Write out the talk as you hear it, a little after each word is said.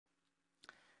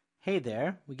Hey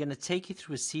there, we're going to take you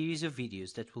through a series of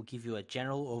videos that will give you a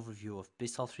general overview of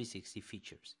BizTalk360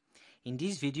 features. In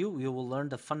this video, we will learn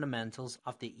the fundamentals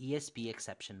of the ESB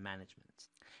Exception Management.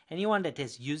 Anyone that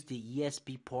has used the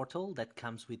ESB portal that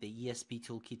comes with the ESB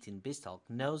Toolkit in BizTalk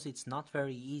knows it's not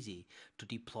very easy to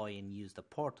deploy and use the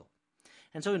portal.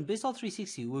 And so in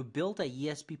BizTalk360, we built a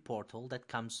ESB portal that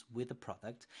comes with the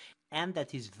product and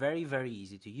that is very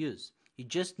easy to use. You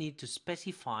just need to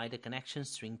specify the connection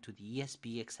string to the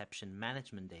ESB Exception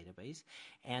Management database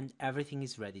and everything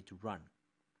is ready to run.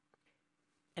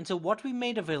 And so what we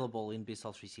made available in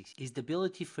BizTalk360 is the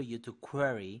ability for you to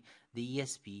query the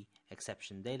ESB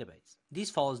Exception database.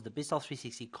 This follows the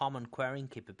BizTalk360 common querying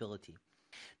capability.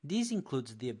 This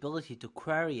includes the ability to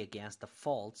query against the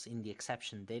faults in the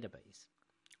exception database.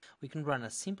 We can run a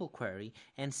simple query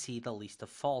and see the list of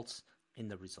faults in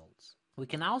the results. We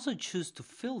can also choose to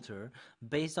filter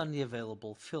based on the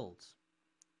available fields.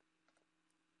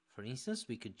 For instance,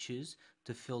 we could choose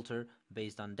to filter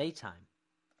based on daytime.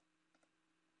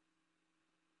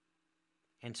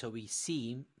 And so we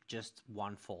see just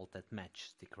one fault that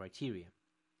matches the criteria.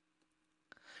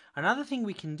 Another thing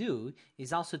we can do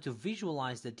is also to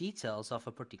visualize the details of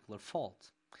a particular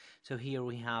fault. So here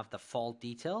we have the fault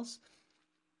details.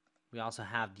 We also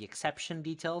have the exception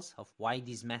details of why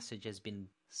this message has been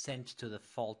sent to the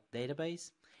fault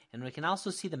database. And we can also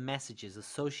see the messages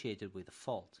associated with the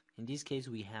fault. In this case,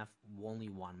 we have only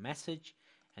one message.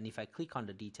 And if I click on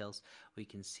the details, we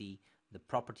can see the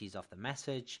properties of the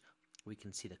message. We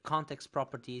can see the context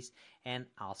properties and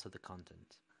also the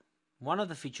content. One of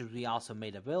the features we also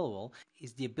made available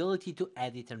is the ability to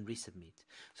edit and resubmit.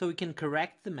 So we can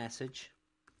correct the message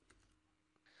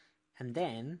and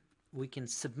then we can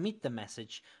submit the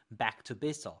message back to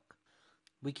BizTalk.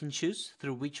 We can choose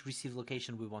through which receive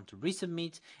location we want to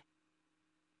resubmit,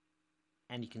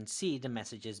 and you can see the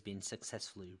message has been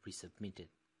successfully resubmitted.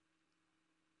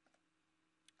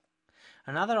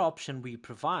 Another option we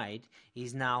provide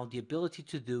is now the ability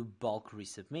to do bulk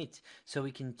resubmit. So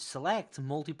we can select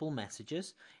multiple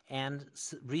messages and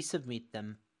resubmit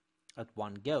them at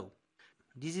one go.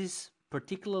 This is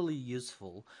particularly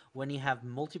useful when you have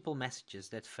multiple messages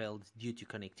that failed due to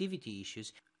connectivity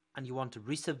issues and you want to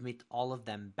resubmit all of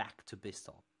them back to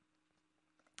BizTalk.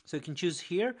 So you can choose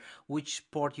here which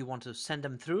port you want to send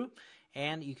them through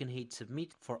and you can hit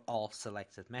submit for all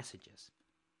selected messages.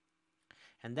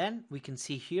 And then we can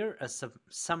see here a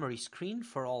summary screen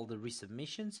for all the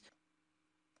resubmissions.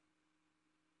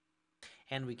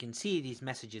 And we can see these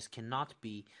messages cannot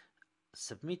be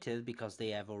submitted because they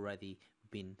have already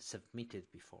been submitted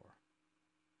before.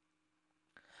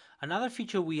 Another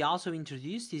feature we also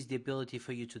introduced is the ability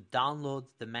for you to download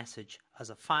the message as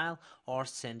a file or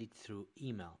send it through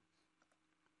email.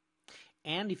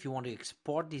 And if you want to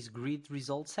export this grid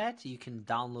result set, you can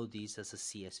download this as a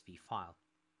CSV file.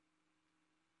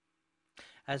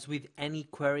 As with any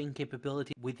querying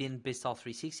capability within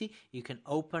BizTalk360, you can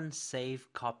open,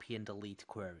 save, copy and delete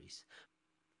queries.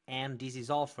 And this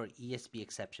is all for ESB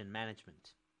Exception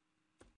Management.